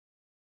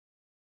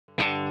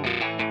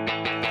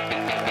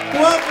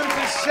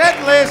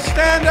Set list,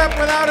 stand up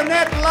without a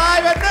net,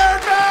 live at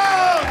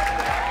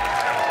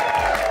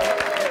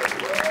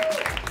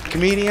Nerdist!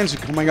 Comedians are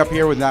coming up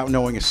here without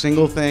knowing a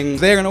single thing.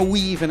 They're gonna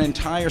weave an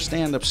entire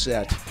stand-up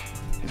set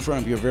in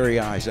front of your very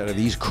eyes out of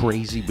these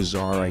crazy,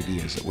 bizarre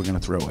ideas that we're gonna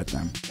throw at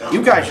them.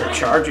 You guys are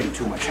charging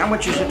too much. How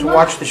much is it to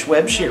watch this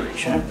web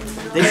series, huh?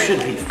 This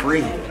should be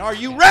free. Are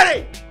you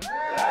ready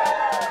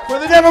for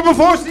the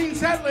never-before-seen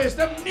set list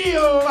of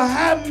Neil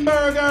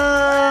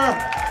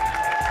Hamburger?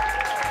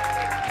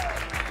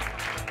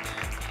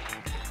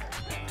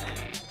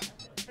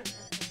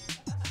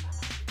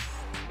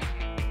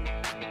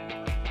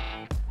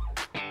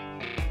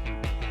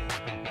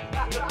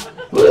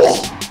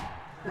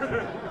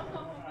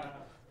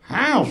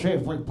 How's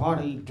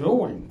everybody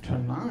doing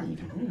tonight?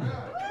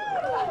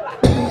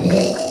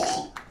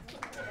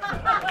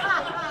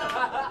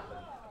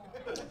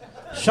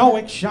 So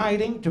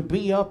exciting to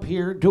be up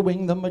here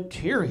doing the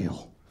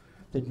material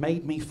that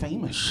made me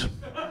famous.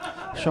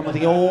 Some of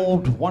the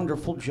old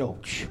wonderful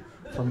jokes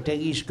from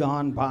days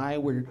gone by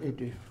where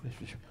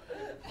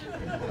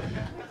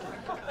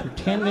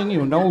pretending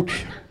you know,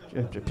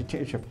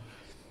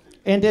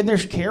 and then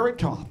there's Carrot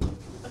Top.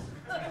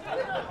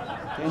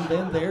 And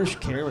then there's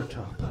Carrot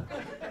Top.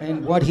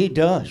 And what he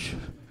does,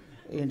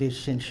 it is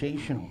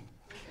sensational.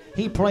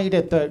 He played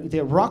at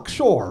the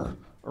Roxor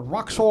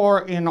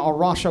in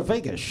Las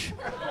Vegas.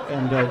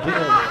 And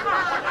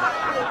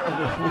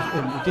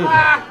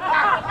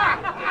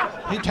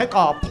he take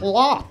a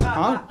plop,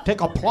 huh? Take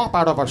a plop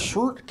out of a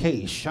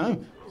suitcase, huh?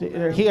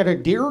 He had a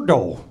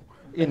dildo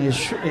in his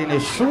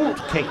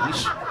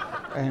suitcase.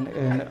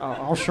 And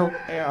also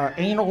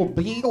anal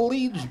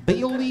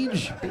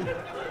beelies,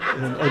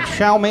 and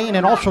chow mein,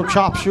 and also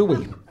chop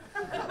suey.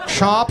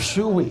 Chop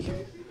suey.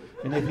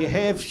 And if you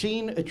have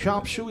seen a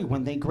chop suey,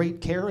 when they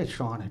grate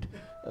carrots on it,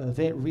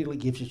 that really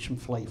gives it some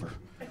flavor.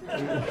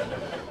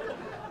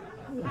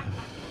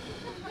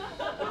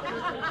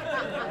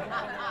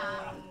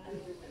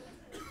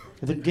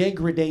 The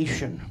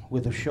degradation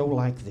with a show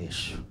like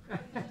this.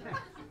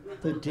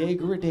 The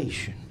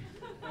degradation.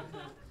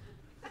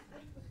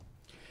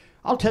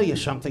 I'll tell you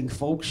something,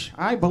 folks.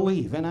 I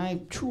believe, and I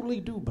truly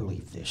do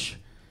believe this,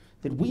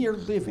 that we are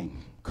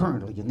living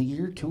currently in the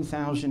year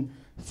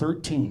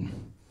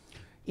 2013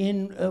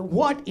 in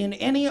what in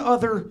any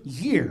other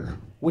year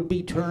would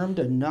be termed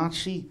a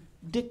Nazi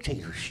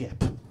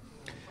dictatorship.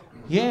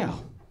 Yeah.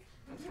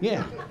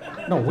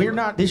 No, we're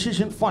not. This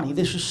isn't funny.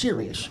 This is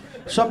serious.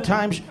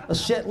 Sometimes a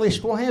set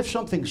list will have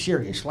something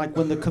serious, like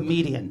when the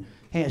comedian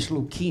has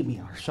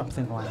leukemia or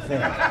something like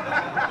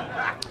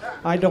that.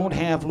 I don't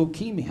have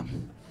leukemia.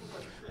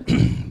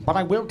 But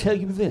I will tell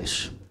you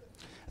this.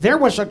 There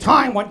was a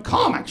time when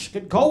comics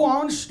could go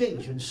on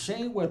stage and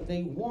say what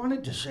they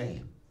wanted to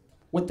say,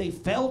 what they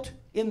felt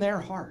in their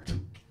heart,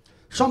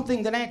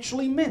 something that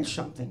actually meant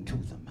something to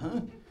them,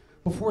 huh?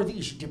 Before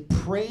these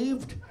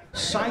depraved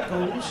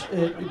psychos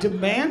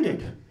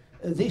demanded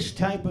this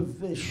type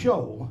of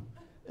show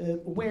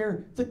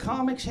where the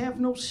comics have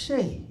no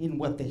say in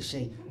what they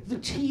say. The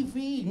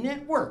TV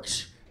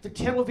networks, the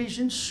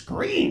television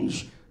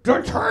screens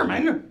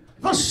determine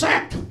the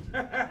set.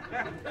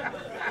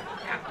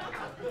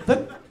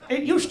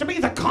 It used to be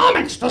the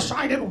comics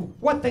decided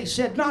what they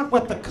said, not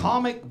what the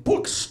comic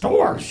book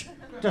stores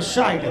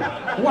decided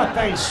what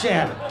they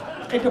said.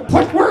 And to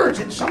put words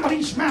in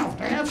somebody's mouth,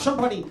 to have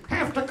somebody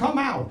have to come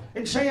out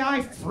and say,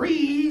 I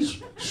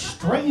freeze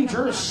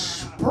stranger's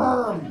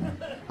sperm.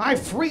 I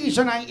freeze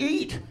and I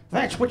eat.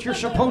 That's what you're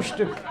supposed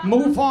to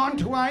move on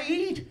to. I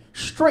eat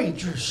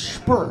stranger's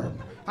sperm.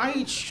 I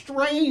eat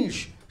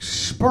strange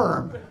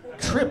sperm.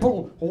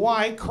 Triple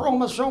Y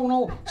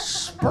chromosomal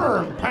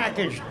sperm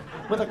packaged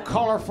with a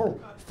colorful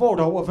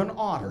photo of an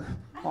otter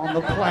on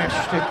the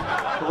plastic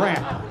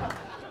wrapper.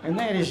 And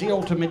that is the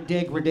ultimate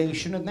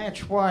degradation, and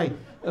that's why,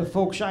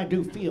 folks, I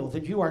do feel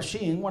that you are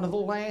seeing one of the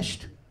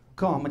last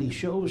comedy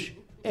shows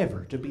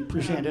ever to be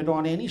presented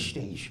on any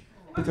stage,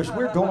 because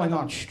we're going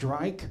on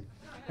strike,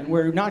 and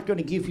we're not going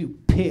to give you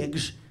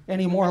pigs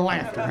any more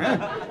laughter,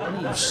 huh?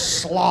 You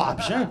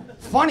slobs, huh?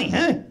 Funny,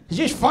 huh? Is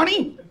this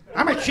funny?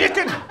 I'm a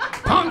chicken.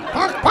 Punk,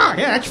 punk, punk.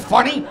 Yeah, that's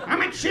funny.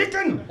 I'm a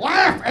chicken.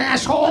 Laugh,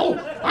 asshole.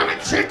 I'm a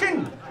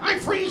chicken. I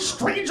freeze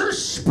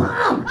strangers'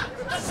 sperm.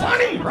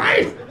 Funny,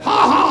 right? Ha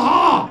ha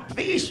ha.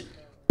 These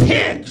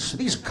pigs,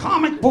 these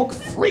comic book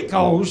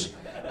freakos,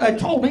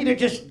 told me to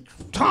just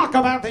talk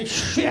about this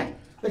shit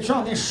that's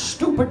on this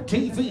stupid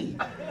TV.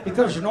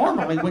 Because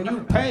normally when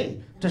you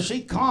pay to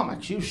see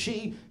comics,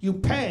 you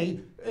pay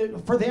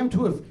for them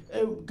to have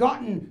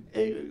gotten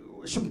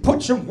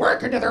put some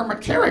work into their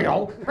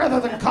material rather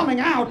than coming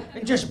out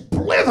and just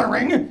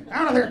blithering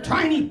out of their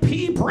tiny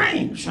pea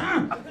brains,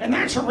 huh? And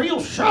that's a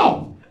real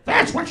show.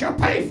 That's what you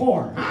pay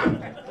for, huh?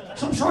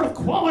 Some sort of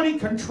quality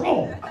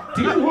control.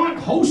 Do you want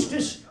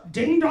hostess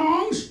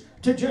ding-dongs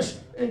to just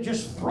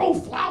throw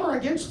flour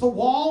against the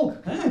wall?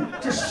 Huh?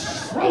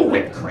 Just throw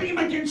whipped cream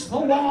against the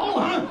wall,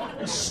 huh?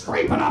 And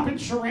scrape it up in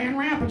saran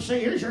wrap and say,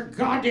 here's your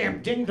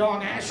goddamn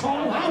ding-dong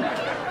asshole, huh?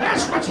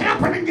 That's what's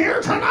happening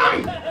here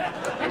tonight.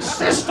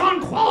 insist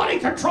on quality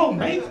control.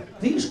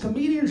 These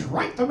comedians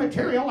write the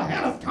material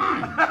ahead of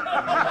time.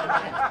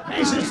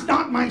 This is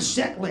not my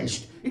set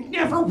list. It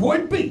never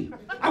would be.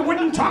 I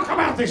wouldn't talk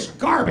about this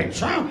garbage,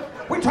 huh?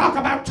 We talk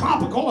about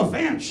topical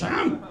events,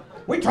 huh?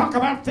 We talk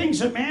about things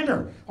that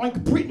matter, like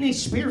Britney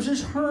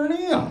Spears'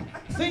 hernia.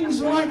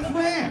 Things like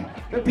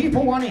that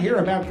people want to hear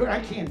about. Good, I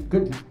can't.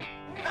 Good.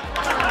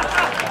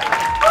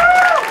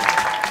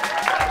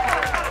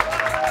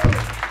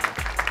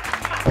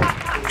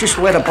 Just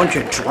let a bunch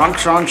of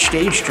drunks on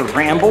stage to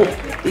ramble?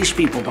 These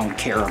people don't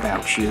care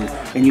about you,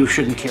 and you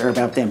shouldn't care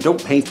about them.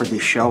 Don't pay for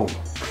this show.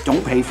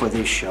 Don't pay for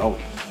this show.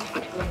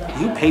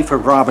 You pay for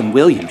Robin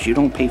Williams. You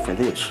don't pay for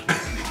this.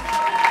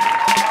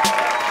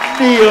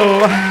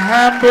 Neil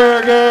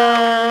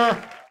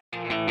Hamburger.